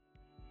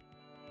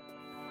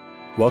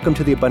Welcome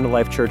to the Abundant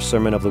Life Church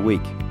Sermon of the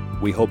Week.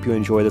 We hope you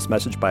enjoy this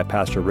message by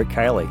Pastor Rick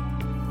Kielley.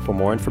 For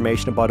more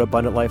information about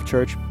Abundant Life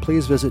Church,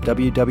 please visit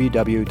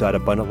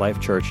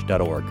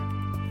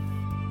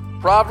www.abundantlifechurch.org.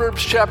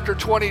 Proverbs chapter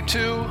 22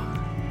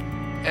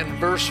 and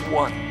verse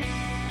 1.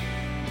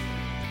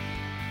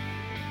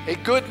 A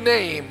good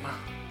name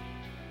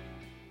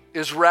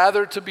is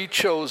rather to be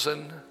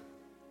chosen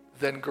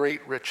than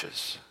great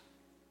riches,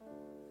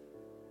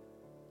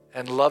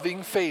 and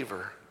loving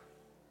favor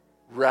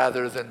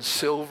rather than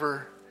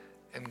silver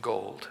and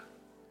gold.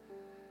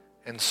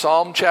 In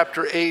Psalm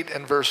chapter 8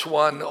 and verse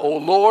 1, O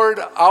Lord,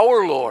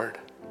 our Lord,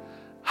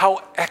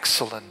 how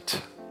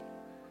excellent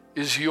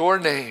is your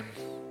name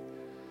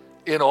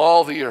in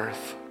all the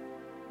earth,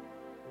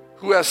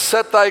 who has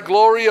set thy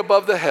glory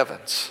above the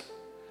heavens.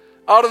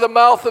 Out of the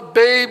mouth of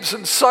babes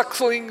and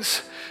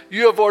sucklings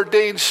you have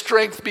ordained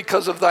strength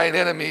because of thine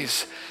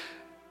enemies,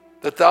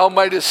 that thou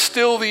mightest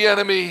still the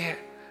enemy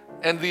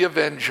and the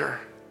avenger.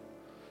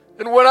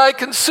 And when I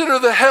consider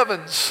the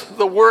heavens,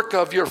 the work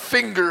of your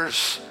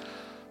fingers,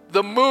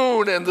 the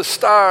moon and the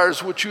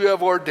stars which you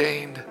have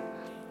ordained,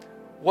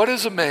 what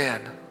is a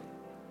man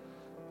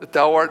that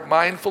thou art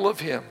mindful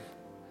of him,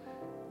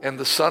 and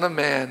the Son of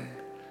Man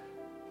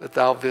that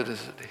thou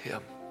visited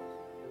him?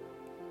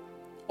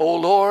 O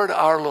Lord,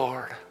 our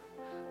Lord,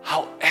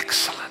 how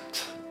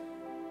excellent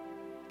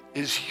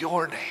is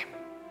your name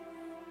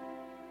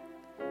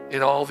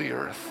in all the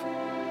earth.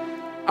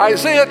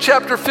 Isaiah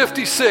chapter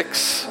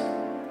 56,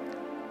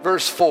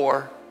 verse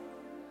 4.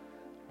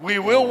 We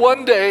will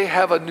one day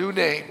have a new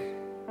name.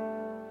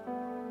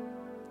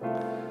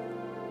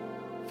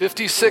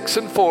 56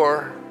 and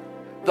 4.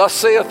 Thus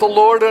saith the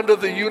Lord unto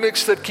the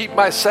eunuchs that keep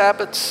my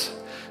Sabbaths,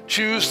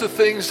 choose the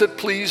things that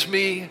please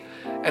me,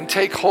 and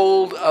take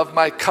hold of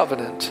my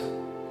covenant.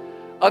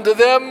 Unto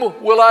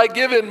them will I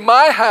give in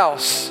my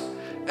house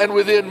and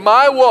within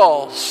my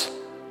walls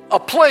a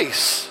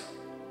place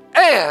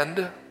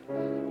and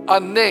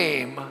a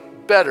name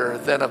better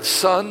than of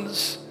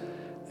sons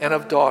and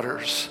of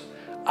daughters.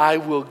 I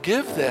will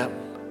give them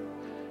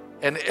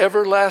an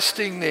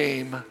everlasting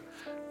name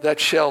that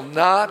shall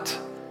not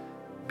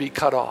be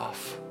cut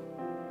off.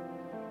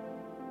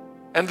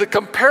 And the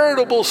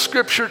comparable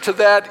scripture to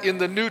that in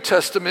the New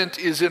Testament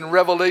is in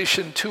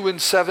Revelation 2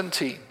 and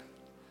 17.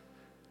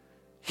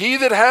 He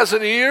that has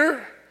an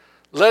ear,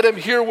 let him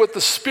hear what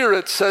the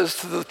Spirit says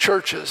to the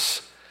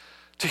churches.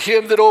 To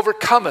him that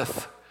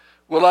overcometh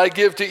will I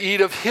give to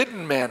eat of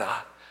hidden manna,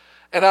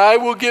 and I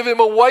will give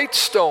him a white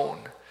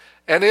stone,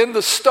 and in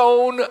the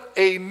stone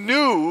a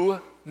new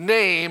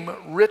name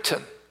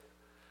written,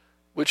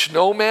 which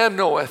no man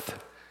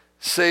knoweth,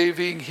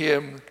 saving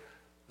him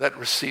that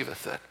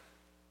receiveth it.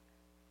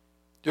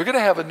 You're going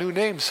to have a new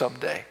name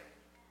someday.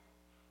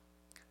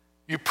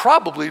 You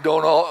probably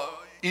don't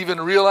even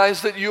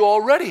realize that you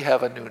already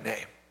have a new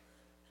name.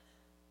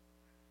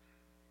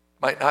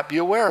 Might not be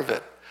aware of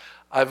it.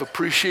 I've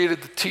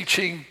appreciated the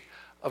teaching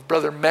of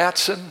Brother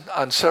Mattson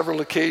on several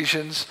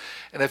occasions,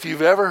 and if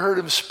you've ever heard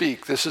him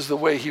speak, this is the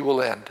way he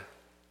will end.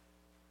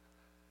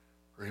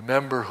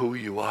 Remember who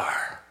you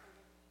are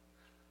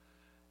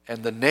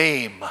and the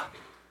name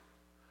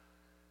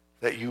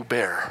that you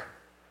bear.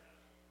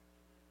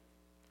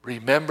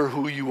 Remember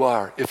who you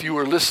are. If you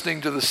were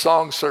listening to the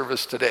song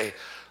service today,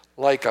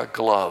 like a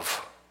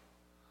glove,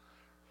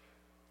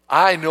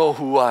 I know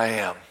who I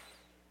am.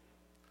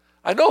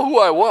 I know who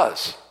I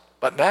was,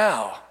 but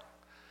now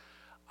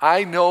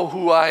I know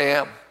who I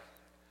am.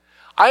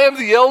 I am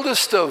the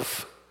eldest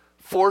of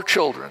 4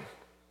 children,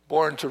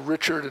 born to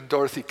Richard and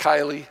Dorothy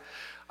Kielley.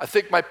 I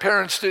think my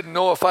parents didn't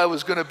know if I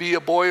was going to be a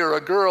boy or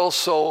a girl,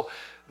 so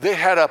they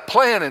had a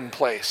plan in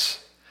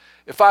place.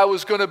 If I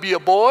was going to be a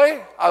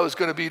boy, I was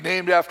going to be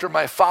named after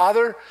my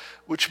father,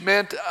 which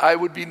meant I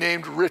would be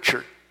named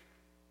Richard.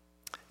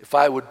 If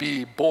I would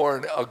be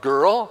born a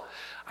girl,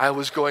 I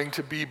was going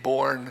to be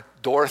born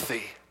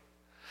Dorothy.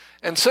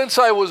 And since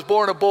I was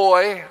born a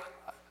boy,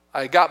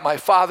 I got my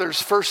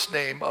father's first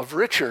name of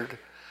Richard,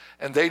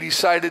 and they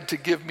decided to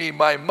give me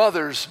my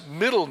mother's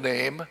middle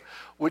name,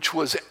 which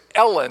was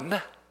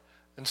Ellen,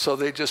 and so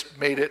they just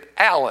made it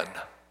Allen.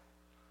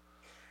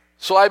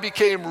 So I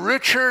became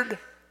Richard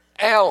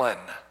Allen.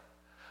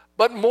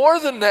 But more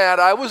than that,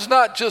 I was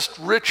not just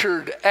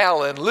Richard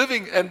Allen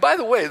living, and by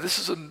the way, this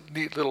is a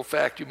neat little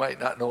fact you might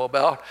not know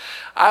about.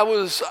 I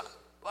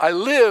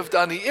lived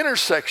on the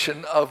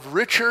intersection of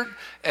Richard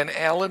and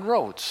Allen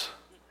Roads.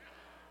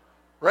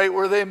 Right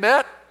where they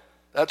met,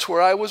 that's where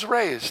I was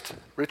raised,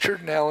 Richard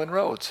and Allen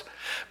Roads.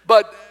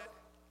 But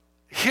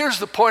here's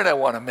the point I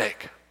want to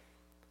make.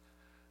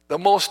 The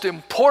most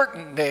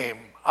important name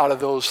out of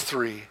those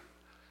 3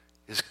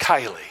 is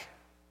Kielley.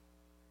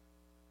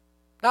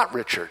 Not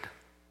Richard,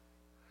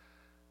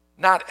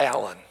 not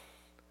Allen,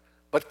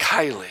 but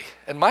Kielley.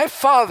 And my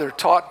father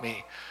taught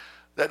me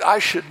that I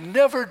should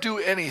never do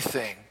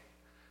anything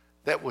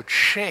that would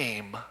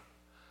shame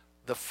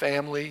the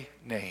family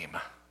name.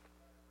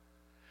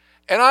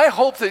 And I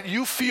hope that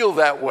you feel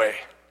that way,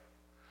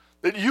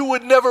 that you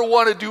would never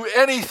want to do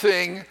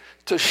anything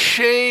to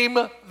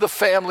shame the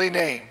family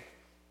name.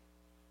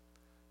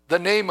 the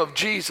name of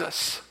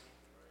Jesus.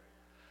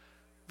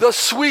 The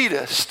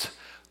sweetest,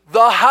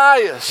 the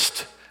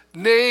highest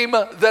name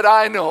that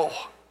I know.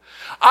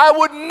 I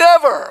would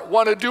never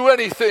want to do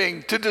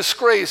anything to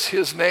disgrace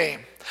his name.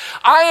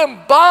 I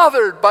am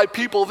bothered by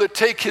people that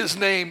take his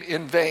name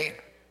in vain.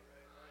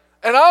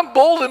 And I'm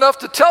bold enough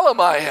to tell them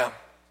I am.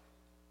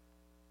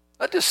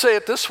 I just say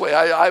it this way.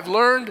 I've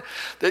learned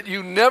that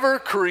you never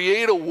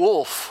create a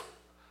wolf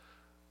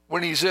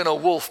when he's in a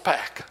wolf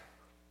pack.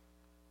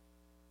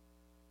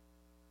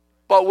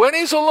 But when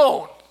he's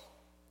alone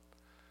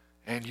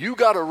and you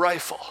got a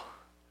rifle,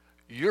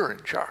 you're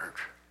in charge.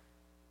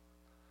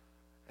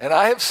 And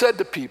I have said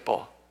to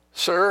people,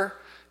 sir,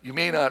 you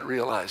may not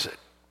realize it,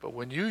 but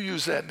when you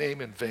use that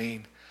name in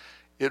vain,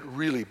 it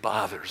really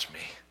bothers me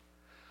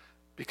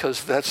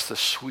because that's the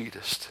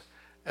sweetest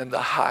and the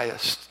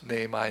highest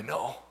name I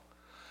know.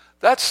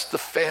 That's the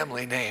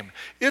family name.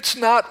 It's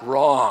not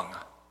wrong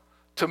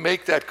to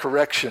make that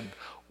correction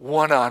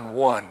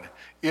one-on-one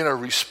in a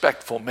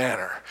respectful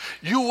manner.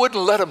 You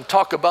wouldn't let them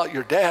talk about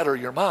your dad or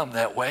your mom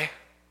that way.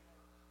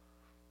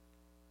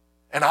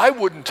 And I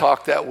wouldn't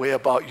talk that way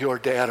about your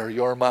dad or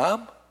your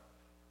mom.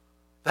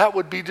 That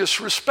would be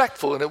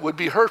disrespectful and it would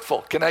be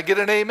hurtful. Can I get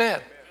an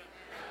amen?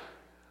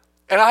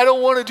 And I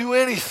don't want to do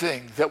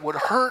anything that would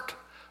hurt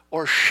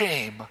or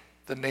shame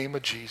the name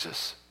of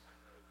Jesus.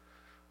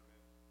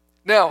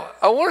 Now,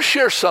 I want to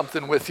share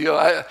something with you.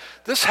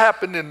 This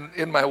happened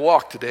in my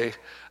walk today.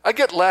 I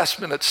get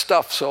last-minute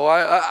stuff, so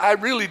I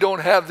really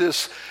don't have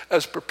this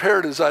as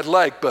prepared as I'd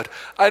like, but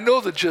I know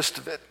the gist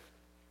of it.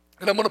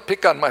 And I'm going to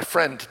pick on my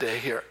friend today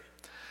here.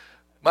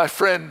 My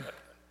friend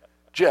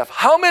Jeff.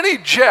 How many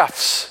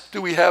Jeffs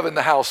do we have in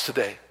the house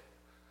today?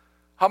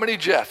 How many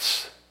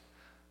Jeffs?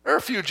 There are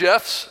a few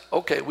Jeffs.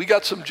 Okay, we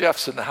got some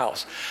Jeffs in the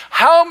house.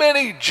 How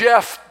many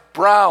Jeff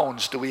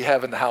Browns do we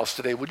have in the house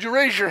today? Would you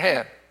raise your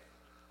hand?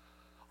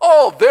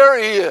 Oh, there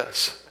he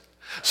is.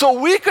 So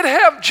we could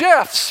have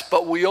Jeffs,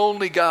 but we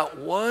only got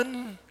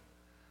one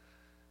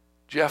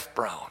Jeff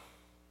Brown.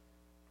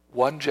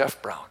 One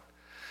Jeff Brown.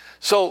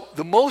 So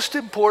the most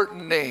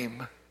important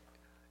name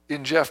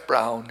in Jeff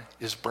Brown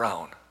is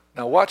Brown.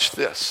 Now watch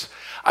this.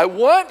 I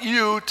want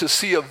you to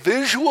see a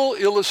visual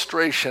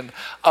illustration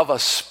of a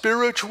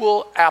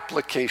spiritual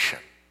application.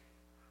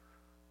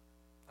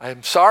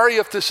 I'm sorry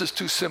if this is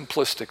too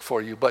simplistic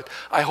for you, but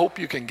I hope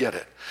you can get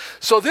it.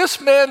 So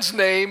this man's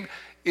name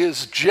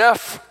is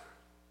Jeff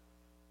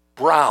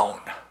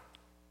Brown.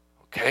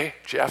 Okay,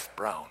 Jeff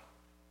Brown.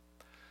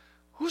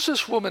 Who's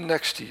this woman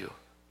next to you?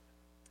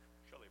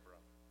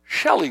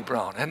 Shelley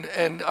Brown.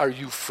 And are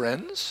you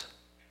friends?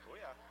 Oh,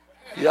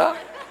 yeah. Yeah?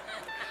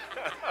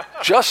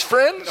 Just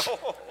friends?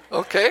 No.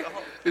 Okay.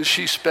 Is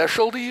she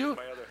special to you?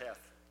 My other half.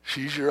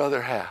 She's your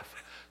other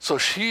half. So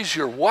she's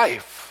your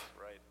wife.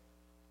 Right.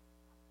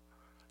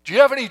 Do you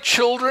have any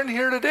children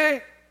here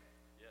today?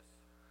 Yes.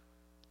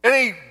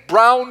 Any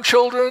Brown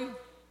children?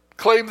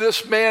 Claim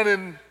this man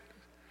in...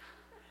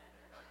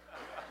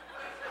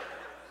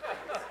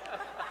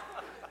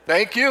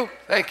 Thank you.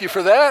 Thank you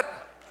for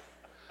that.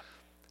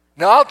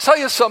 Now I'll tell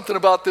you something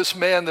about this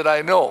man that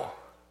I know.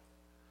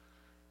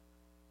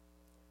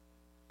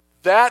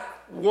 That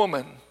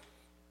woman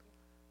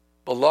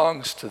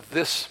belongs to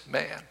this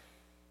man.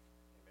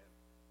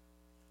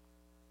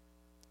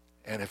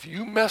 And if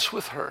you mess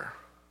with her,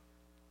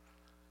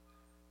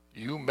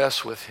 you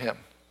mess with him.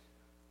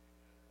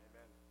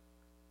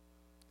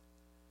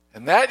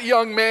 And that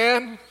young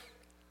man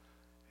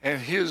and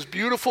his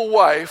beautiful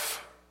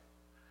wife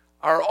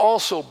are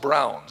also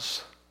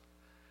Browns.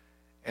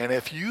 And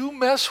if you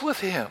mess with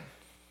him,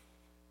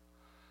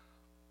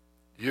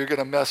 you're going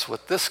to mess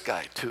with this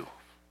guy too.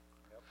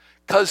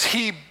 Because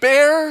he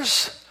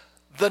bears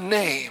the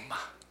name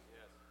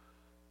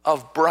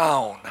of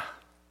Brown.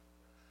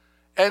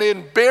 And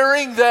in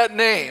bearing that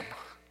name,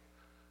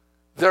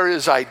 there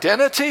is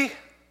identity,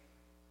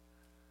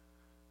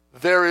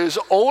 there is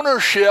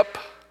ownership,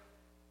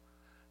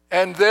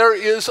 and there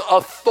is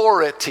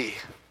authority.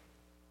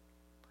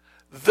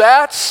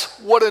 That's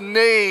what a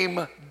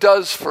name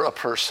does for a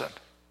person.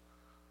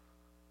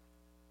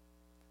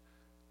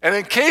 And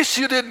in case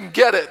you didn't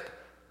get it,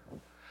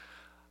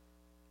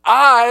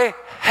 I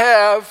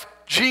have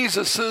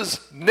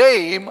Jesus'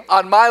 name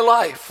on my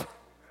life.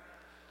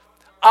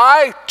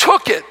 I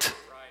took it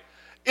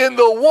in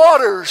the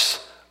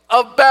waters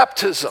of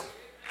baptism.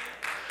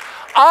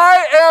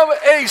 I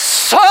am a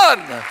son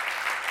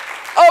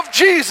of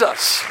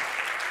Jesus.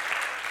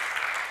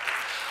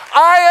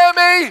 I am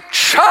a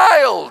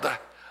child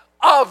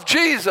of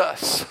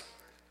Jesus.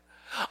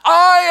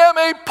 I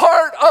am a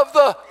part of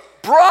the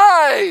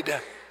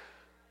bride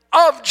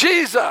of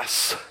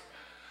Jesus.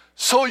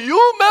 So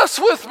you mess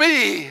with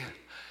me,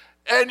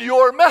 and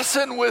you're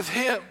messing with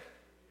him.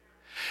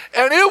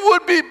 And it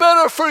would be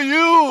better for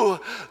you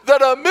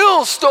that a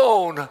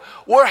millstone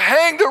were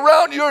hanged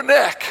around your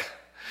neck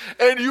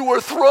and you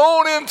were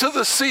thrown into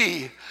the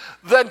sea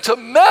than to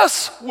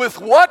mess with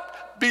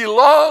what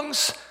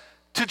belongs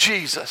to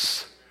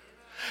Jesus.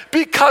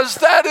 because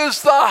that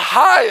is the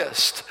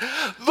highest,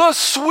 the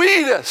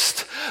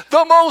sweetest,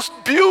 the most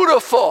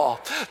beautiful,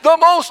 the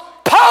most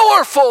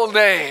powerful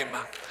name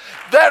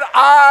that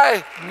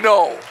I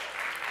know.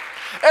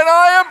 And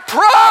I am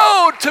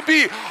proud to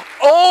be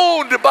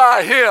owned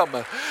by him,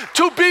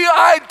 to be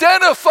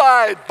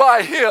identified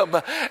by him,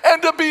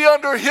 and to be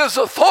under his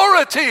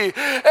authority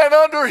and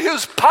under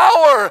his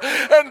power.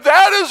 And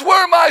that is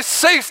where my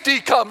safety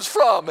comes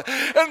from.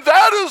 And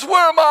that is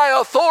where my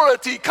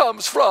authority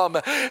comes from.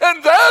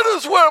 And that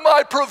is where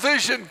my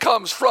provision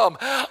comes from.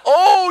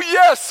 Oh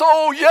yes,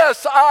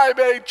 I'm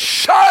a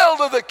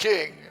child of the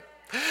King.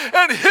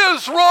 And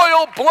his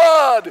royal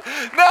blood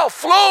now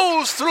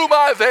flows through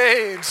my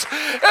veins.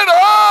 And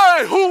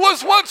I, who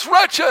was once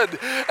wretched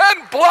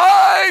and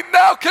blind,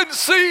 now can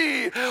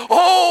see.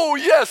 Oh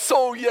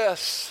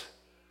yes.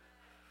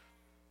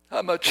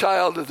 I'm a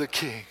child of the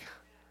King.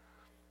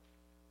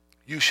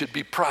 You should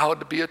be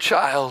proud to be a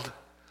child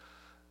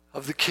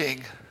of the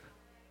King.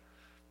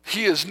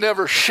 He has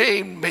never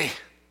shamed me.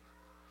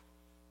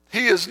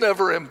 He has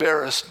never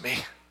embarrassed me.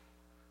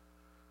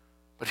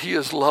 But he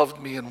has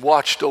loved me and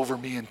watched over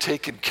me and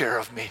taken care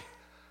of me.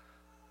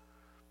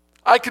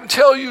 I can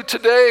tell you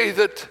today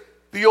that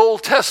the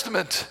Old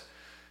Testament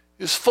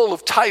is full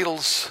of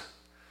titles,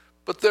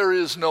 but there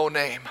is no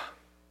name.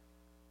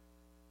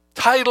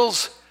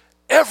 Titles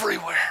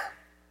everywhere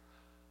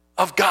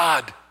of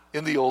God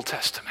in the Old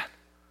Testament.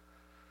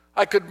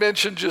 I could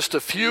mention just a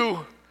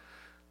few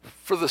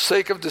for the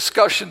sake of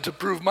discussion to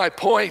prove my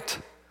point.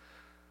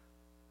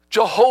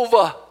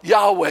 Jehovah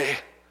Yahweh,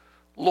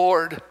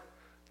 Lord.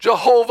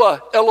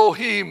 Jehovah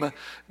Elohim,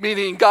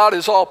 meaning God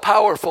is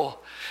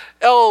all-powerful.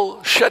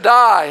 El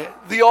Shaddai,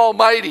 the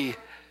Almighty.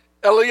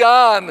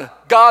 Elyon,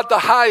 God the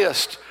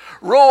highest.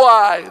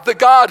 Roi, the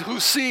God who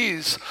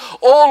sees.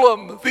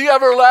 Olam, the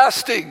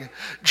everlasting.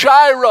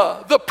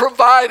 Jireh, the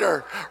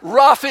provider.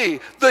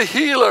 Raphi, the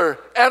healer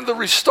and the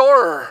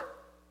restorer.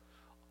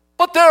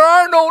 But there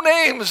are no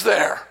names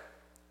there.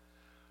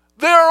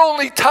 There are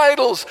only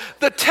titles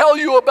that tell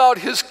you about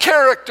his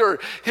character,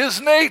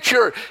 his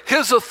nature,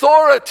 his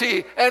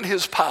authority, and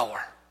his power.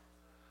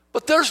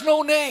 But there's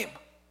no name.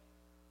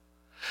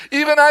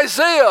 Even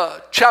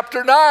Isaiah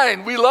chapter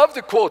 9, we love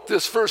to quote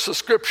this verse of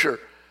scripture,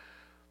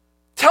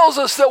 tells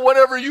us that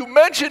whenever you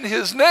mention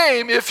his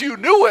name, if you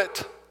knew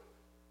it,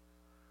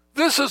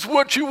 this is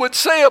what you would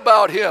say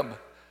about him.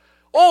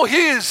 Oh,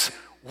 he's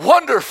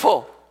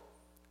wonderful.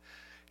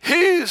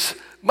 He's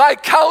my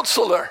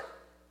counselor.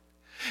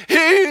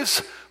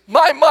 He's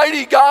my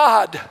mighty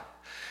God.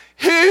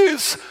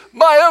 He's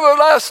my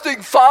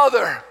everlasting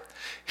Father.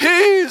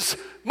 He's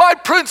my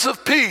Prince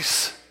of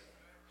Peace.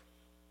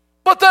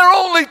 But they're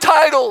only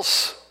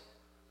titles.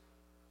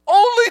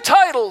 Only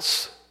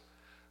titles.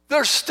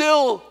 There's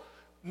still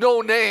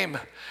no name.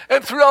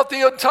 And throughout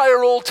the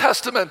entire Old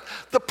Testament,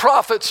 the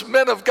prophets,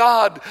 men of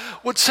God,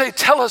 would say,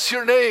 tell us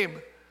your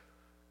name.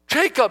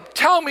 Jacob,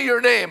 tell me your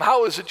name.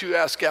 How is it you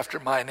ask after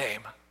my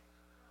name?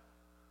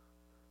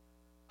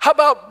 How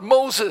about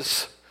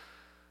Moses?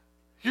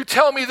 You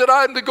tell me that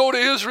I'm to go to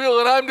Israel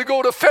and I'm to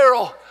go to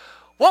Pharaoh.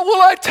 What will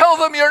I tell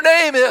them your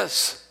name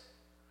is?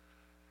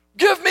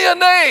 Give me a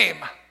name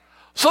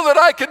so that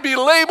I can be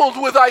labeled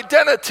with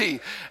identity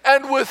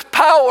and with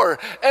power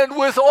and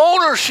with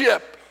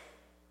ownership.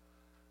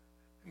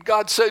 And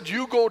God said,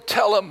 you go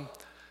tell them,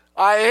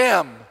 I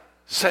am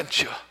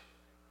sent you.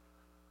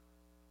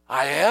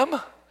 I am?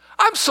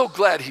 I'm so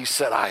glad he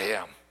said I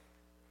am.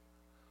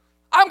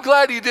 I'm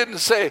glad he didn't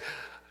say,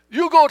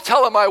 you go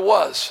tell him I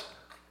was.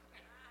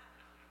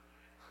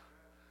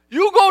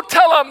 You go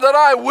tell him that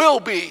I will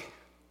be.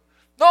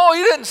 No,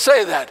 he didn't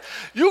say that.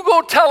 You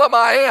go tell him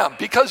I am.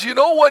 Because you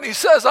know when he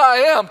says I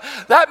am,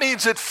 that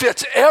means it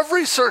fits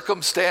every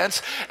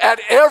circumstance at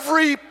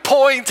every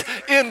point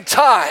in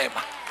time.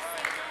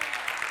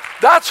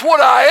 That's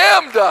what I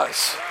am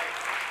does.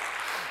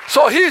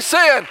 So he's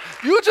saying,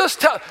 you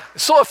just tell.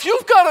 So if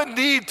you've got a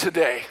need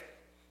today,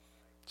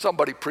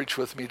 somebody preach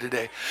with me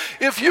today.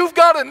 If you've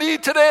got a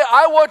need today,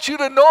 I want you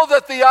to know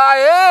that the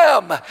I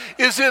am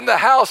is in the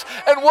house.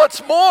 And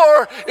what's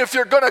more, if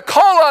you're going to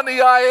call on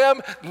the I am,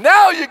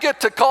 now you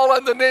get to call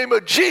on the name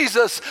of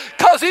Jesus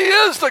because he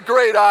is the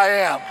great I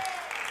am.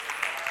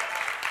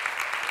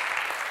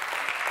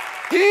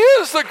 He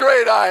is the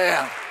great I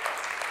am.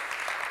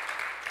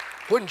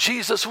 When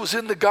Jesus was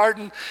in the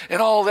garden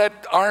and all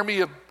that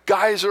army of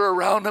guys are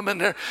around him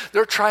and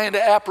they're trying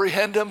to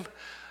apprehend him,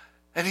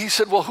 and he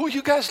said, well, who are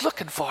you guys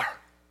looking for?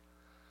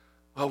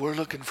 Well, we're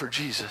looking for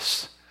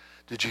Jesus.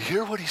 Did you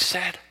hear what he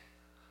said?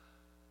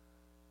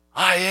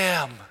 I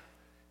am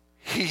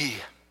he.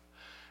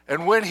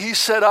 And when he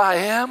said I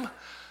am,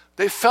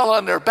 they fell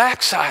on their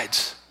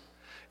backsides.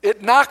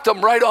 It knocked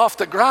them right off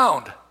the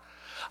ground.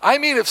 I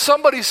mean, if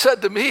somebody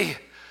said to me,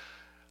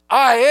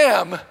 I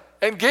am,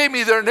 and gave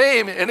me their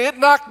name, and it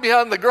knocked me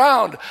on the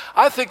ground,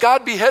 I think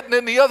I'd be heading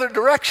in the other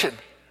direction.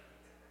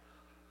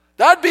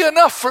 That'd be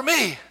enough for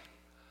me.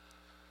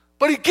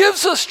 But he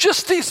gives us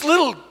just these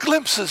little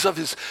glimpses of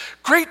his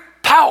great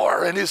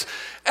power and his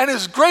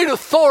great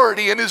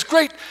authority and his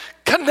great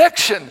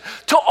connection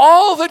to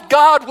all that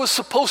God was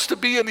supposed to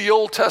be in the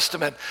Old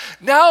Testament,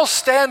 now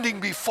standing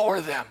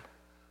before them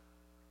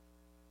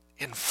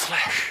in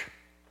flesh,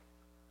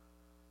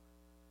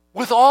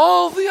 with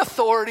all the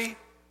authority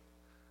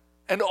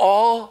and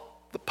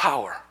all the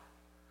power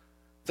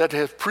that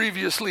has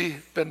previously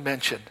been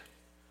mentioned.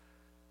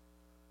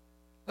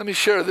 Let me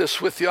share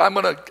this with you. I'm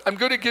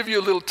going to give you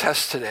a little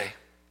test today.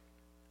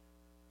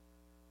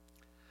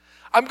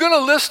 I'm going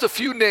to list a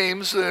few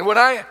names, and when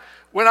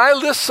I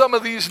list some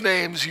of these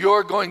names,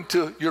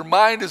 your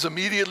mind is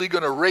immediately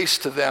going to race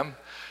to them,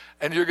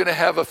 and you're going to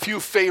have a few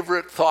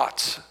favorite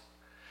thoughts.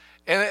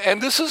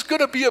 And this is going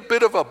to be a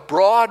bit of a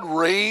broad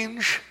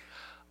range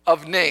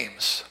of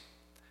names.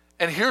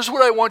 And here's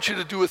what I want you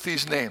to do with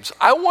these names.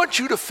 I want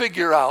you to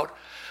figure out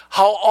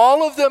how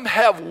all of them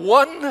have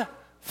one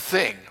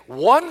thing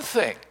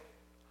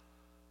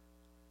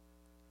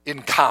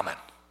in common.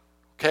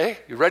 Okay?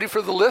 You ready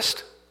for the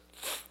list?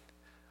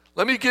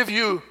 Let me give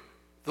you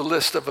the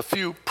list of a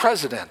few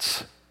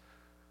presidents.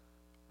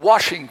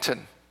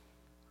 Washington,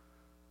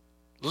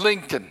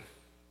 Lincoln,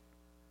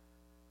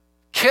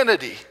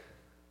 Kennedy,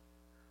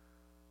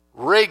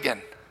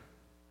 Reagan,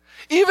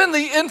 even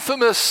the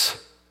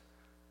infamous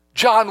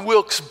John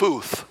Wilkes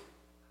Booth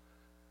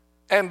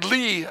and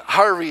Lee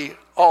Harvey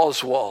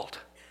Oswald.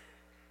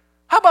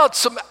 How about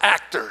some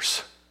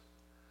actors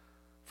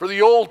for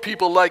the old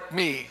people like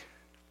me,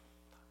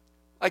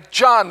 like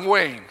John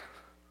Wayne,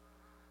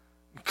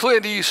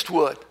 Clint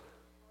Eastwood,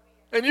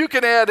 and you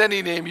can add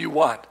any name you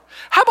want.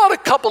 How about a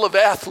couple of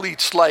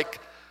athletes like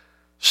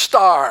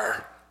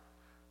Starr,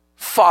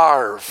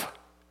 Favre,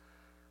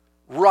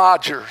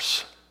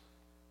 Rogers?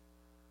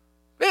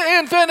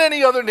 Invent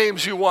any other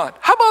names you want.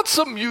 How about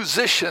some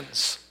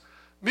musicians,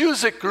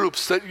 music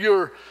groups that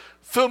you're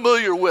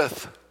familiar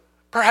with,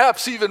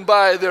 perhaps even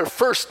by their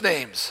first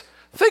names?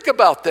 Think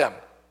about them.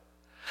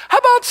 How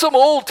about some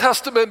Old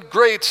Testament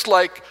greats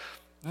like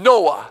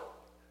Noah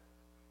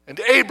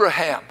and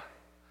Abraham,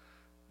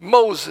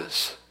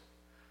 Moses,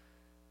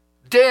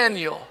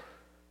 Daniel,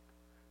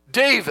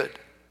 David,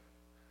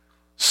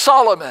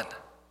 Solomon?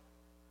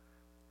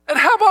 And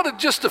how about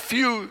just a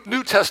few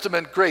New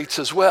Testament greats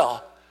as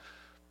well?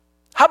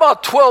 How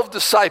about 12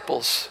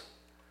 disciples?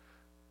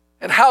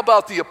 And how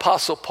about the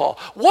Apostle Paul?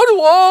 What do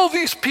all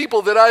these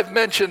people that I've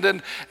mentioned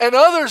and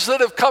others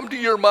that have come to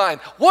your mind,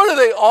 what do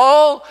they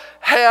all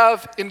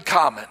have in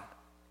common?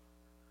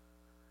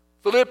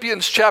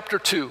 Philippians chapter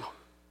 2.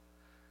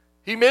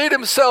 He made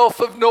himself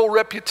of no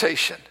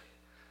reputation.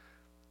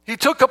 He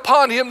took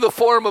upon him the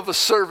form of a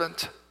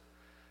servant.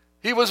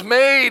 He was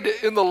made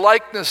in the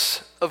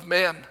likeness of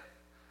men.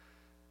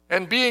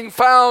 And being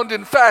found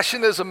in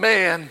fashion as a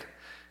man,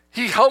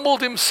 he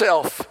humbled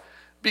himself,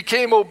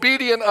 became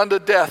obedient unto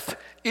death,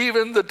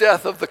 even the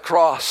death of the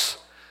cross.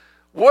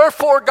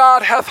 Wherefore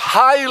God hath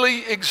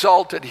highly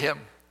exalted him,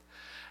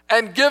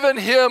 and given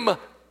him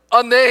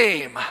a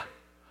name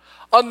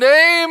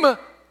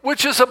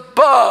which is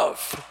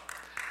above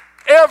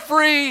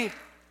every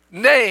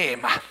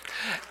name.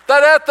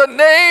 That at the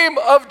name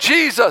of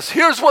Jesus,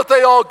 here's what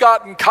they all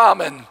got in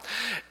common.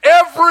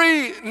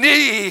 Every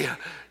knee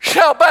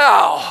shall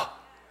bow,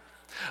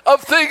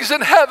 of things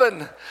in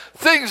heaven,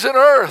 things in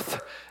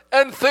earth,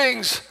 and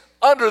things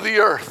under the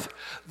earth.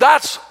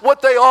 That's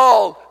what they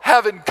all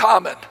have in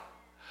common.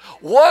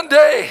 One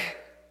day,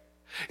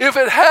 if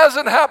it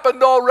hasn't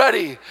happened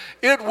already,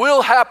 it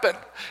will happen.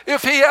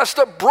 If he has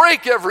to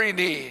break every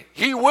knee,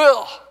 he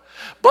will.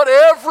 But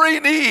every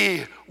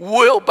knee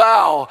will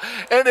bow,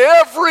 and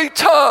every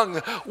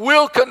tongue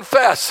will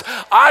confess.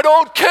 I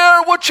don't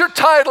care what your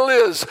title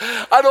is.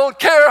 I don't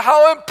care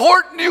how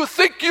important you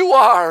think you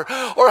are,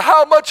 or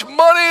how much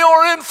money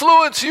or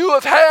influence you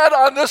have had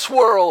on this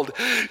world.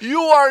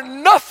 You are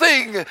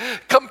nothing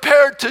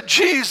compared to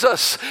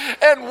Jesus,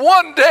 and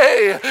one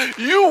day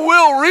you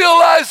will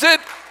realize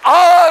it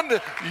on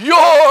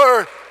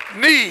your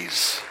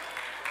knees.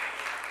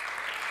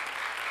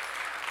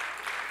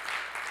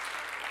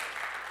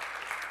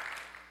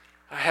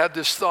 I had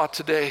this thought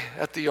today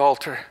at the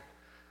altar.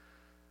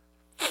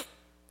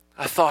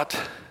 I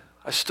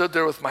stood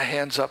there with my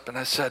hands up and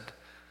I said,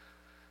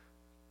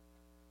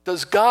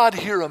 does God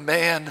hear a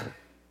man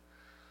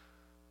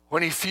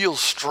when he feels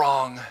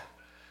strong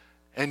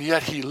and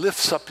yet he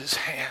lifts up his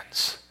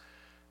hands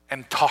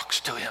and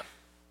talks to him?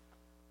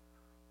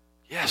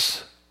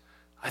 Yes,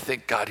 I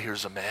think God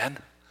hears a man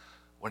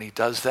when he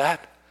does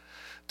that.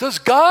 Does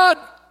God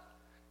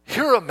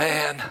hear a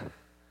man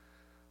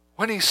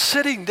when he's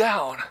sitting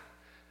down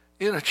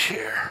in a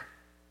chair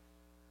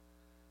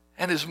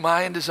and his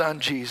mind is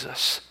on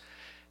Jesus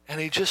and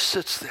he just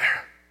sits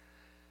there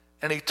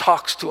and he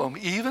talks to him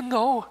even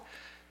though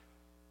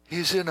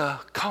he's in a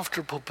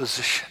comfortable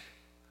position?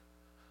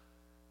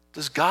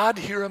 Does God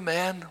hear a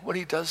man when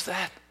he does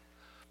that?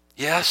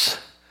 Yes.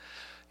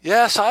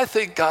 Yes, I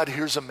think God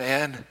hears a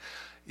man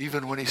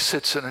even when he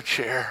sits in a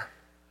chair.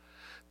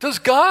 Does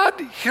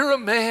God hear a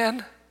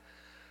man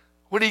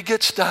when he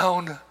gets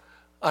down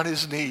on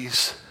his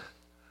knees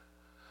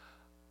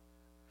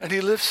and he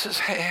lifts his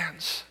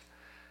hands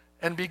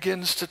and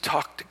begins to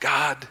talk to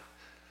God.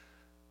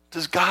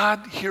 Does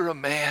God hear a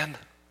man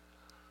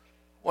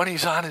when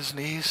he's on his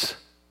knees?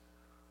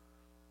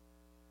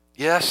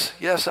 Yes,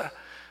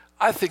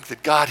 I think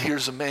that God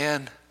hears a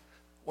man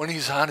when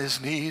he's on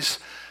his knees,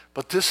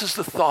 but this is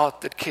the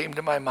thought that came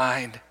to my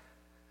mind.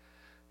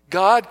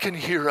 God can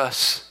hear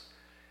us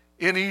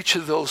in each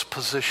of those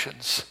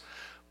positions,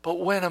 but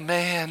when a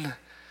man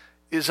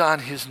is on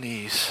his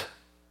knees,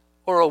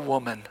 or a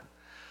woman,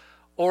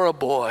 or a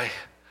boy,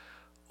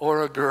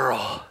 or a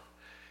girl,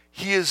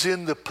 he is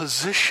in the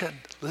position,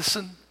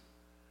 listen,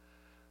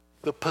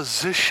 the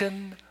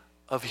position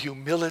of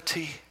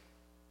humility,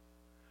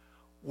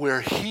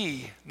 where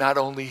he not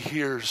only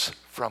hears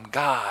from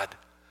God,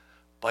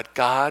 but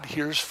God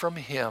hears from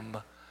him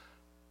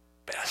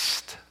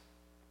best.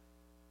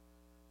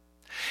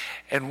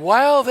 And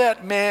while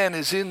that man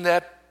is in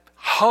that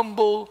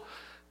humble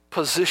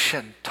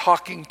position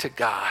talking to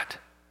God,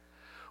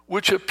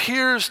 which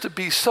appears to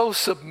be so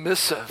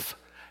submissive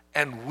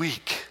and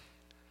weak,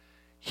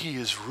 he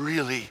is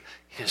really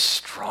his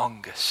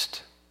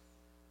strongest.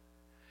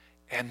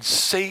 And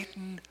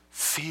Satan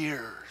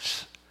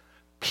fears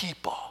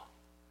people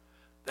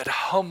that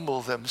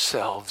humble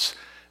themselves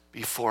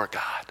before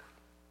God.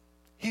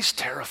 He's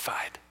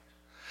terrified.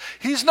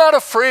 He's not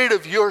afraid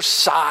of your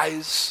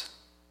size,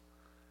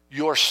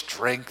 your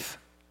strength,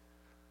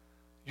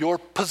 your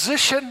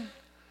position,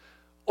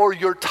 or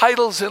your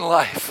titles in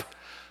life.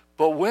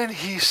 But when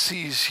he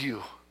sees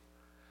you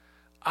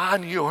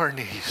on your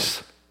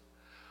knees,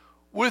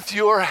 with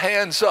your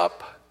hands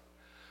up,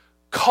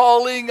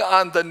 calling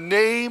on the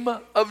name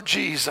of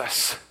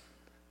Jesus,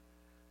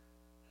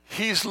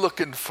 he's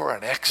looking for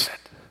an exit.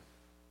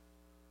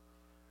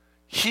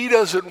 He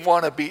doesn't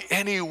want to be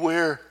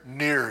anywhere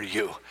near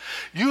you.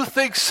 You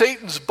think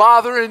Satan's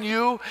bothering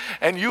you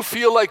and you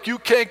feel like you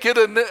can't get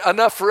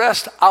enough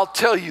rest? I'll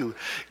tell you,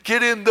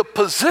 get in the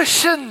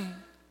position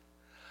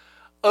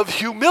of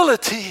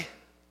humility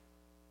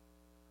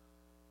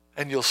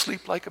and you'll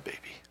sleep like a baby.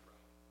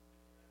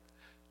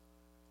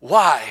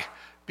 Why?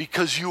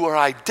 Because you are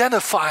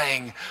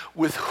identifying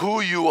with who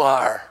you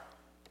are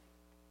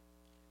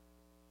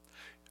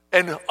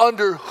and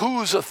under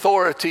whose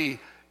authority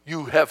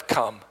you have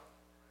come.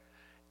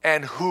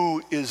 And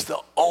who is the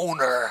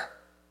owner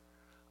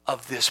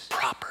of this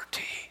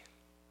property?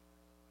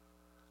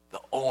 The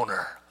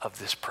owner of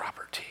this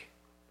property.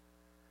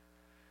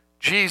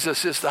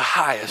 Jesus is the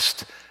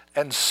highest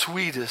and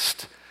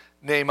sweetest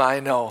name I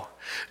know.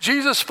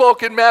 Jesus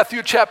spoke in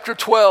Matthew chapter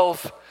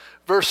 12,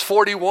 verse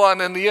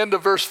 41, and the end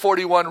of verse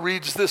 41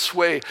 reads this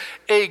way: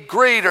 a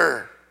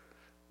greater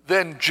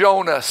than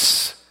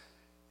Jonas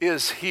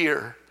is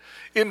here.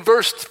 In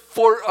verse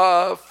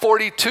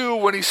 42,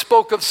 when he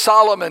spoke of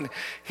Solomon,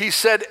 he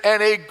said,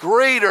 and a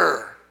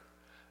greater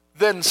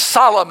than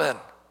Solomon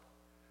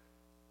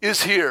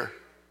is here.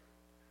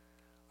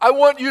 I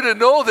want you to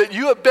know that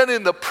you have been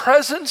in the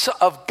presence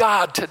of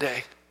God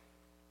today.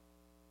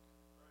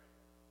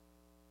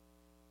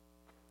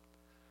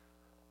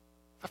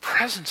 The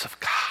presence of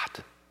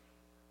God.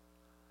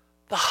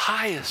 The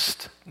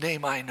highest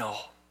name I know.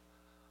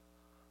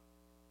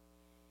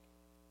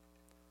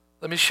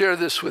 Let me share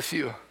this with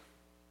you.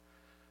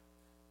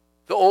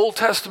 The Old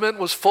Testament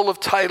was full of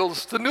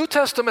titles. The New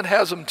Testament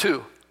has them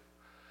too.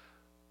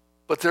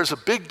 But there's a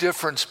big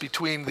difference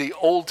between the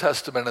Old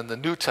Testament and the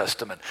New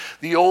Testament.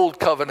 The Old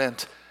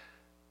Covenant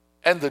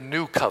and the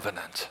New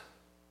Covenant.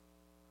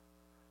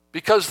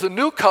 Because the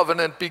New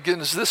Covenant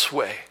begins this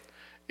way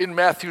in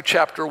Matthew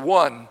chapter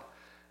 1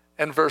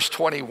 and verse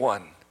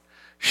 21.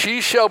 She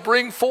shall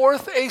bring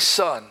forth a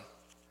son.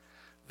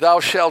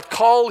 Thou shalt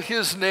call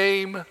his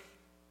name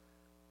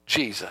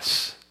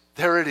Jesus.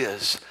 There it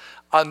is.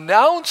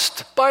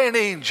 Announced by an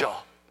angel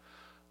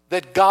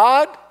that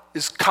God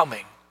is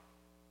coming.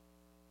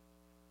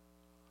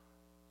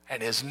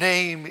 And his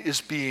name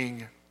is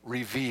being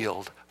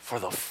revealed for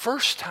the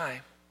first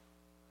time.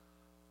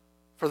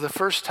 For the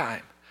first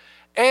time.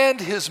 And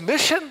his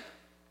mission,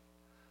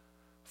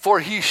 for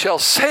he shall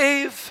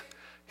save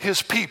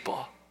his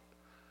people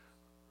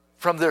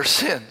from their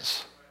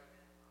sins.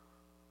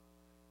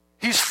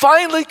 He's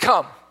finally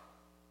come.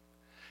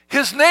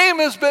 His name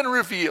has been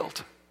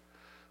revealed.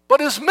 But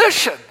his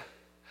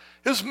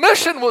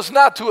mission was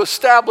not to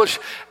establish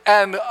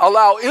and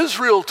allow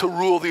Israel to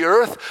rule the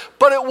earth,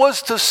 but it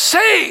was to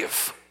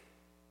save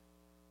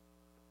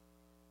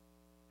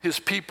his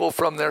people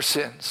from their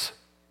sins.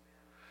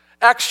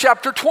 Acts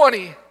chapter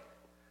 20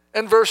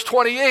 and verse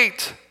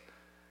 28.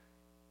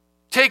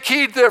 Take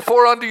heed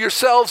therefore unto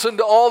yourselves and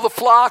to all the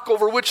flock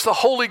over which the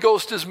Holy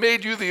Ghost has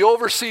made you the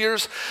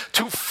overseers,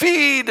 to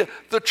feed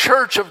the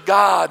church of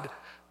God.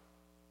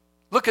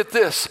 Look at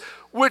this.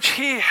 Which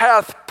he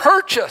hath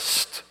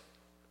purchased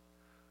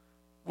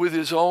with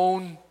his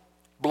own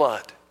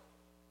blood.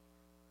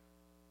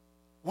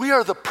 We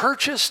are the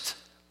purchased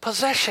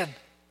possession.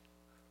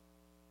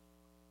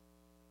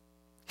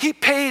 He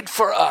paid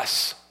for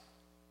us.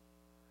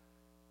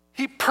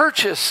 He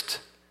purchased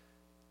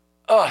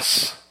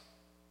us.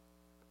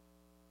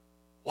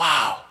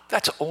 Wow,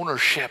 that's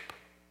ownership.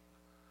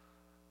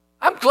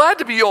 I'm glad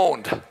to be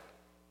owned.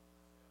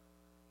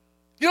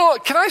 You know,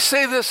 can I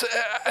say this,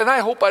 and I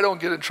hope I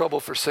don't get in trouble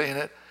for saying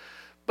it,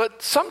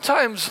 but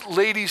sometimes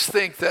ladies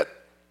think that,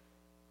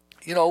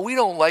 you know, we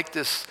don't like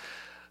this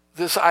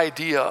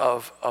idea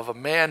of a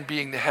man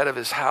being the head of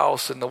his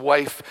house and the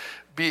wife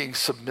being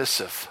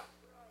submissive.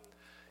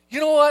 You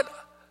know what?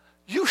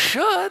 You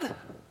should.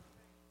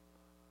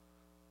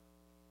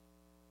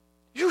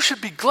 You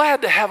should be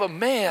glad to have a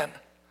man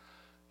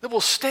that will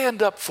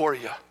stand up for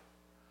you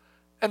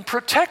and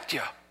protect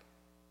you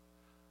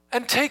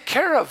and take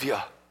care of you.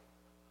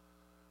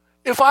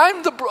 If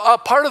I'm a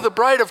part of the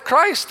bride of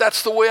Christ,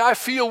 that's the way I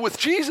feel with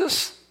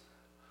Jesus.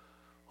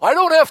 I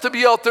don't have to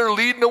be out there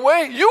leading the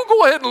way. You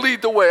go ahead and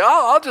lead the way.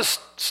 I'll just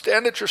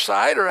stand at your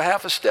side or a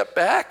half a step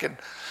back and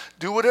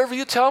do whatever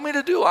you tell me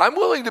to do. I'm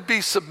willing to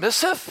be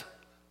submissive.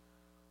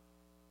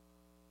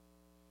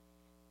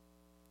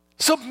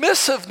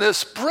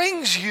 Submissiveness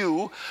brings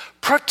you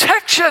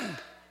protection.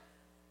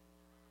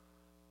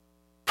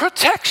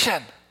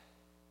 Protection.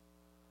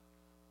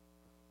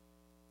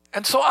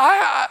 And so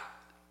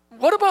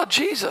what about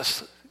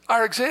Jesus,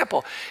 our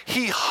example?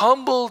 He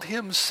humbled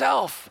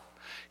himself.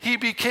 He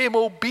became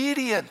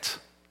obedient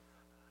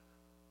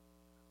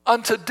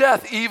unto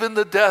death, even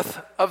the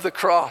death of the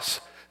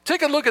cross.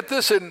 Take a look at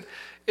this in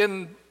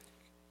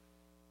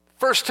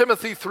 1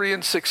 Timothy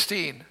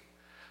 3:16.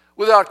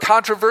 Without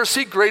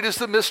controversy, great is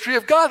the mystery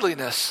of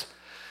godliness.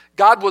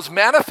 God was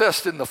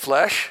manifest in the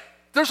flesh.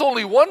 There's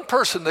only one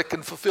person that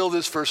can fulfill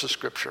this verse of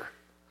Scripture,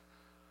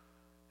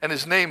 and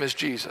his name is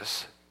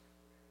Jesus.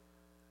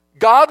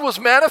 God was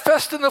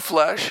manifest in the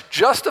flesh,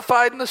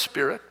 justified in the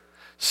Spirit,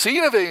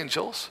 seen of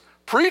angels,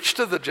 preached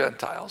to the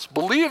Gentiles,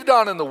 believed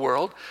on in the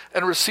world,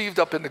 and received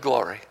up into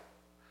glory.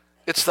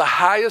 It's the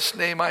highest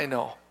name I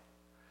know.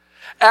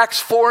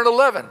 Acts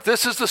 4:11.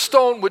 This is the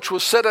stone which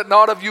was set at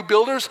naught of you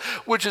builders,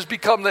 which has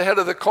become the head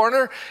of the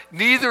corner.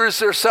 Neither is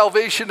there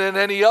salvation in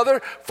any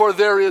other, for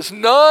there is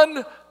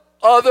none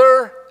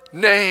other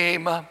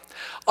name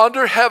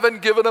under heaven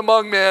given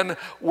among men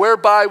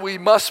whereby we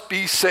must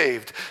be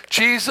saved.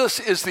 Jesus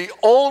is the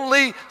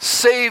only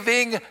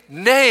saving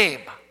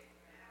name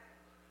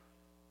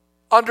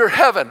under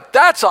heaven.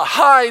 That's a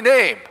high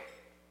name.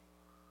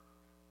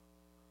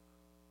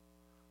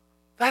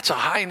 That's a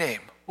high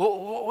name.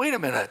 Well, wait a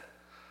minute.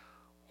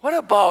 What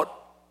about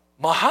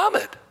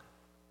Muhammad?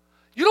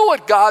 You know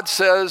what God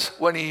says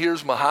when he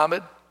hears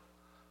Muhammad?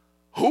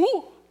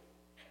 Who?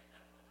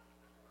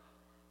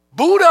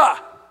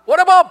 Buddha. What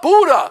about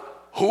Buddha?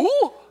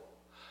 Who?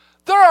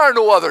 There are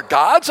no other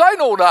gods. I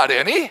know not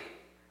any.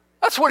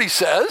 That's what he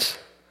says.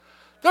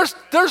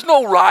 There's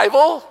no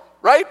rival,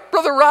 right,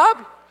 Brother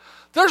Rob?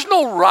 There's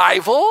no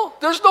rival.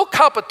 There's no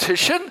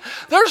competition.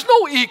 There's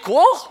no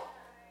equal.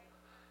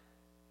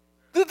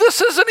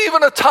 This isn't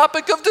even a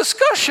topic of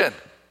discussion.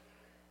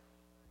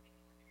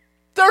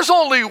 There's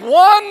only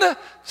one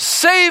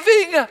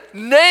saving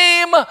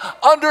name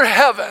under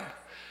heaven,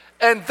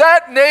 and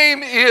that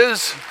name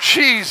is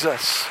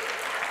Jesus.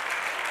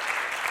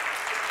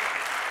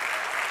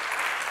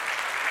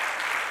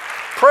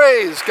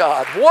 Praise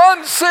God.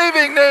 One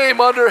saving name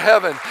under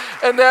heaven,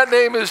 and that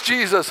name is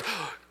Jesus.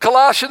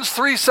 Colossians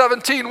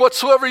 3:17,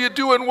 whatsoever you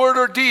do in word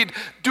or deed,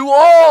 do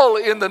all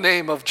in the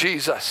name of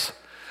Jesus.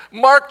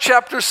 Mark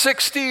chapter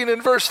 16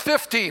 and verse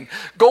 15,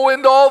 go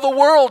into all the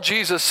world,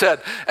 Jesus said,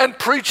 and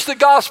preach the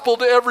gospel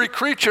to every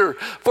creature.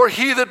 For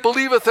he that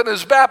believeth and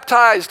is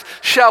baptized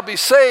shall be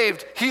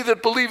saved. He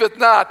that believeth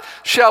not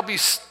shall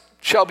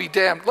be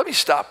damned. Let me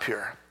stop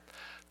here.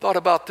 Thought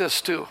about this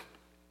too.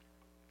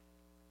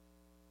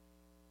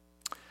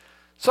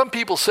 Some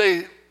people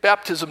say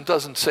baptism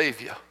doesn't save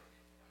you.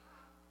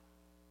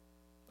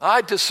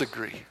 I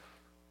disagree.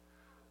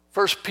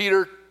 1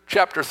 Peter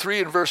chapter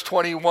 3 and verse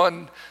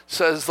 21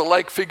 says, the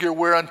like figure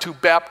whereunto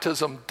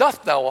baptism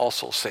doth now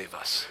also save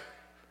us.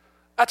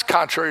 That's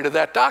contrary to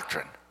that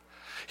doctrine.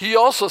 He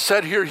also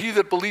said here, he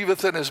that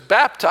believeth and is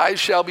baptized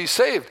shall be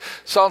saved.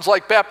 Sounds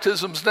like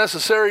baptism's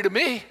necessary to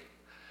me.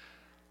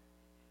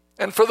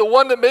 And for the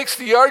one that makes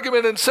the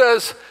argument and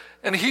says,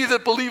 and he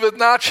that believeth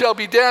not shall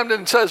be damned,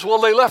 and says, well,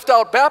 they left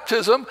out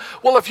baptism.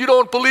 Well, if you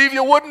don't believe,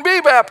 you wouldn't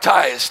be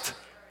baptized.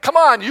 Come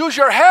on, use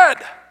your head.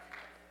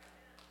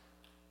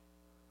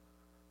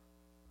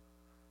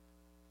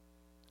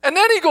 And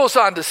then he goes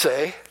on to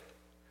say,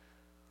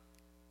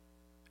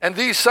 and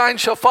these signs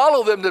shall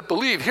follow them that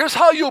believe. Here's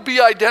how you'll be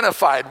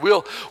identified.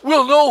 We'll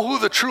know who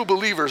the true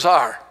believers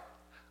are.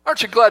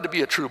 Aren't you glad to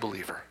be a true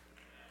believer?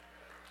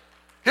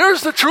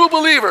 Here's the true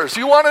believers.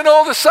 You want to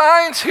know the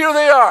signs? Here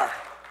they are.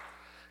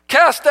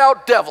 Cast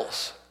out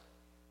devils.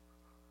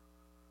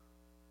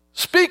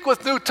 Speak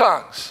with new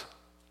tongues.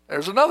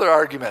 There's another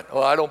argument.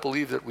 Oh, I don't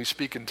believe that we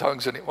speak in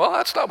tongues anymore. Well,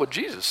 that's not what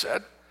Jesus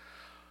said.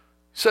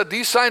 He said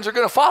these signs are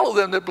going to follow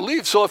them that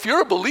believe. So if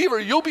you're a believer,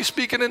 you'll be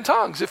speaking in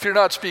tongues. If you're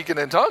not speaking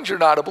in tongues, you're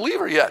not a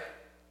believer yet.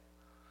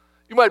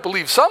 You might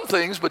believe some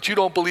things, but you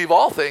don't believe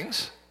all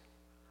things.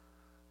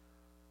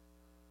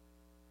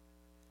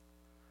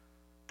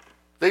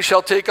 They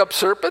shall take up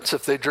serpents.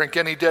 If they drink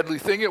any deadly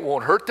thing, it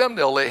won't hurt them.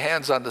 They'll lay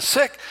hands on the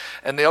sick,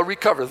 and they'll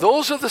recover.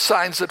 Those are the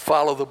signs that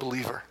follow the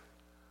believer.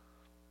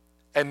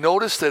 And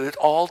notice that it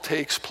all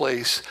takes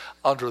place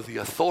under the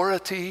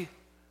authority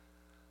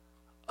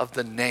of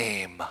the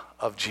name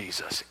of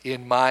Jesus.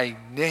 In my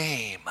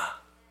name,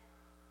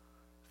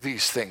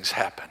 these things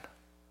happen.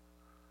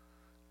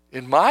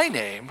 In my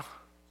name,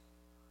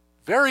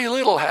 very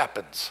little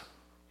happens.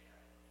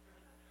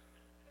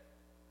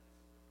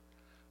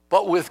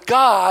 But with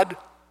God,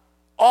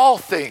 all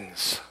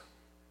things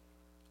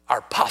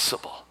are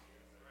possible.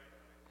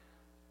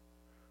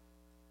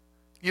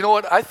 You know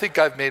what? I think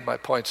I've made my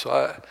point,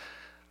 so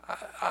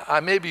I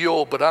may be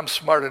old, but I'm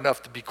smart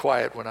enough to be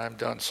quiet when I'm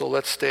done. So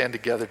let's stand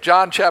together.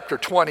 John chapter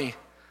 20,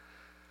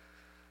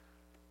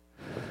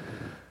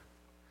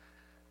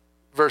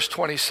 verse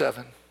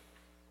 27.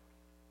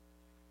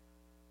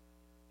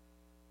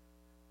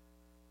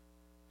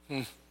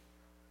 The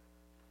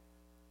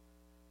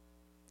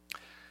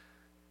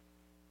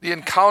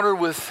encounter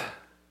with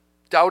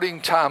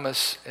doubting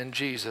Thomas and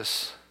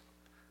Jesus.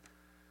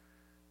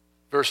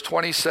 Verse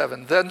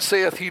 27, then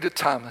saith he to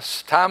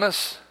Thomas,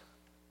 Thomas,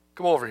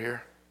 come over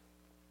here.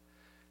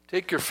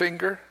 Take your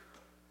finger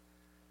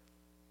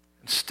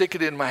and stick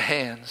it in my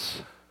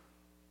hands.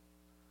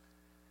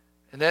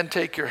 And then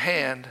take your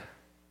hand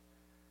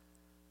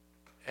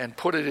and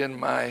put it in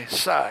my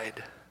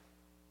side.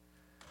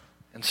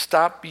 And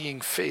stop being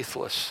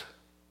faithless,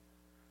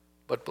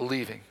 but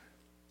believing.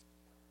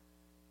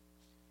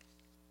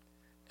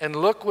 And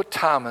look what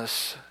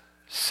Thomas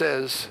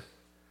says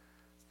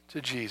to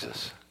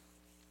Jesus.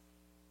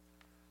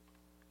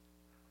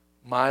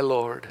 My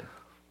Lord,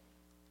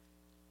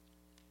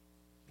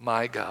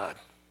 my God,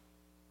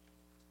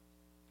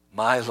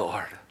 my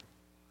Lord.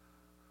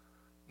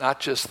 Not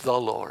just the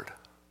Lord,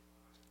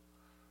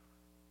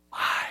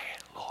 my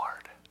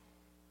Lord.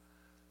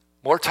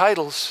 More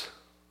titles.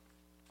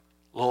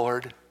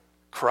 Lord,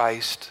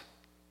 Christ.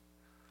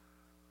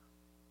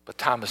 But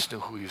Thomas knew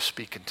who he was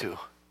speaking to.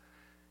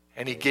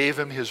 And he gave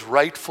him his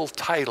rightful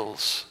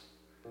titles,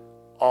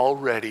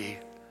 already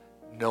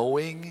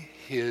knowing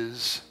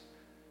his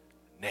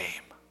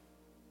name.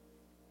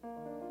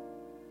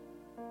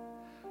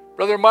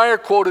 Brother Meyer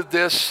quoted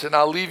this, and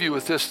I'll leave you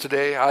with this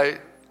today.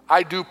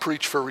 I do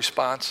preach for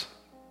response.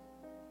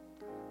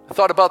 I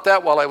thought about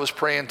that while I was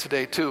praying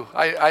today too.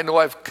 I know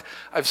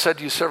I've said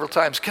to you several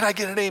times, can I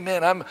get an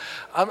amen?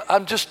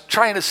 I'm just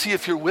trying to see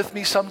if you're with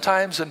me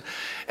sometimes. And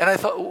I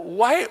thought,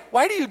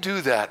 why do you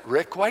do that,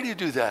 Rick? Why do you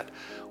do that?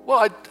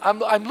 Well,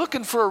 I'm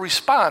looking for a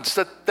response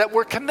that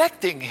we're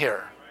connecting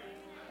here.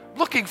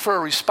 Looking for a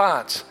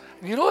response.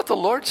 And you know what the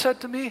Lord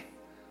said to me?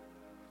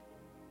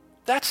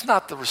 That's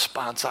not the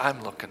response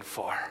I'm looking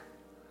for.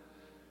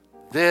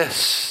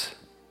 This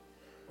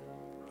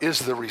is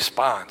the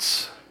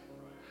response.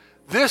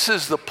 This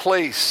is the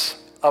place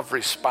of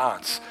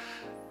response.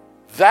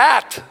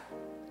 That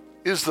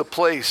is the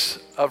place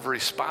of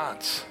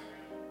response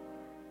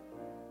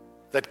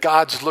that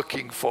God's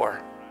looking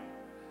for.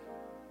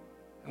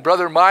 And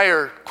Brother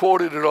Meyer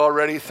quoted it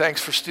already.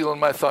 Thanks for stealing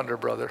my thunder,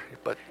 brother.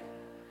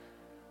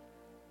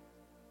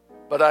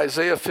 But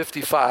Isaiah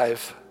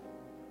 55,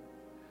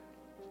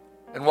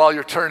 and while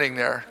you're turning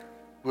there,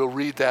 we'll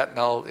read that and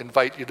I'll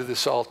invite you to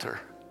this altar.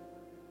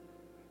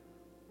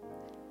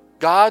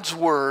 God's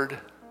word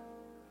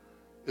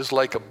is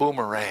like a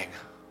boomerang.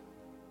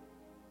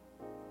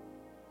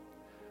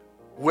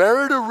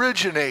 Where it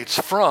originates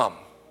from,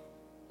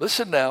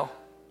 listen now,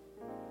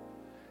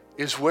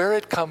 is where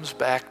it comes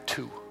back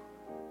to.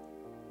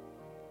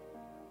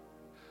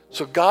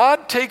 So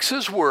God takes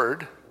his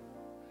word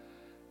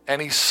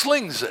and he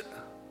slings it.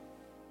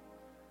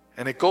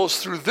 And it goes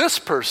through this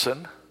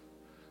person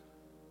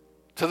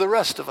to the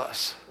rest of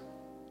us.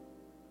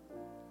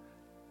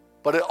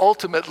 But it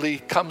ultimately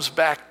comes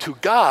back to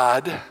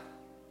God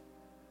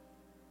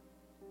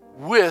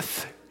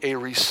with a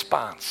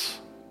response.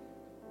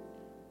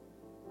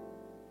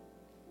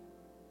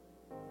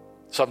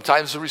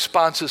 Sometimes the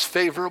response is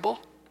favorable.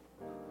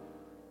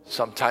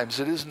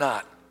 Sometimes it is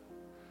not.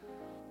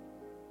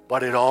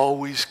 But it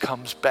always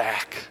comes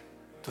back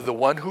to the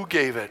one who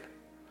gave it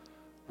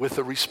with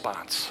a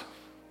response.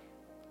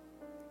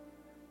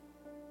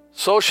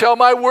 So shall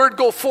my word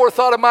go forth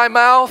out of my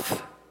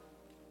mouth.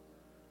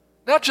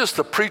 Not just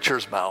the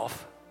preacher's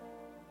mouth.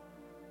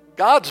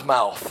 God's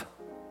mouth.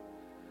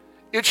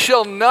 It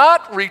shall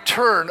not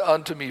return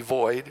unto me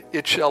void.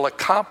 It shall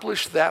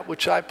accomplish that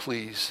which I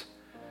please.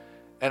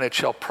 And it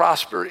shall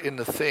prosper in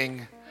the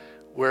thing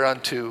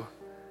whereunto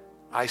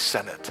I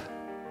sent it.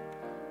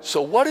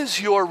 So what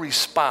is your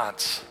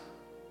response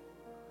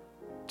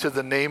to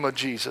the name of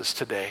Jesus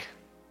today?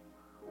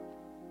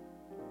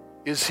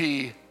 Is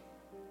he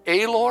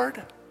a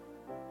Lord?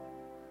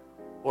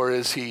 Or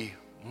is he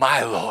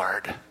my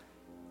Lord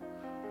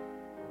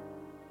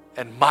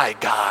and my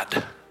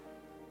God?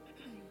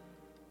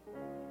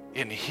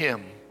 In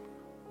him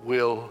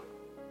will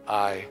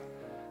I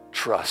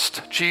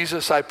trust.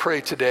 Jesus, I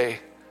pray today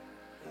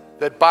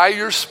that by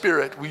your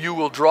Spirit you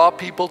will draw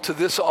people to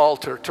this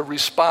altar to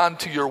respond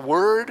to your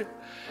word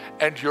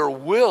and your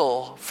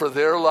will for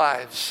their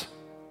lives.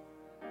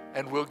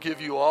 And we'll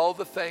give you all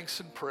the thanks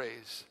and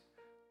praise.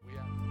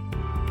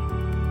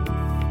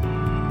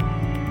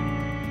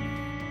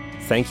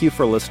 Thank you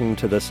for listening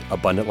to this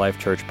Abundant Life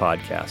Church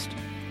podcast.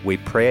 We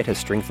pray it has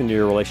strengthened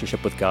your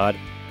relationship with God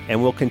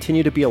and will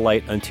continue to be a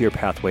light unto your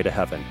pathway to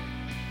heaven.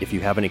 If you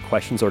have any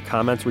questions or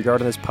comments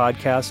regarding this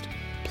podcast,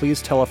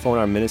 please telephone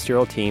our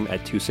ministerial team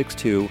at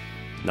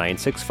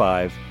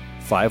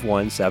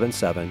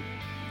 262-965-5177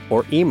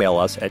 or email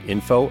us at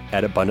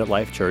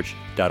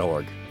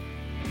info@abundantlifechurch.org.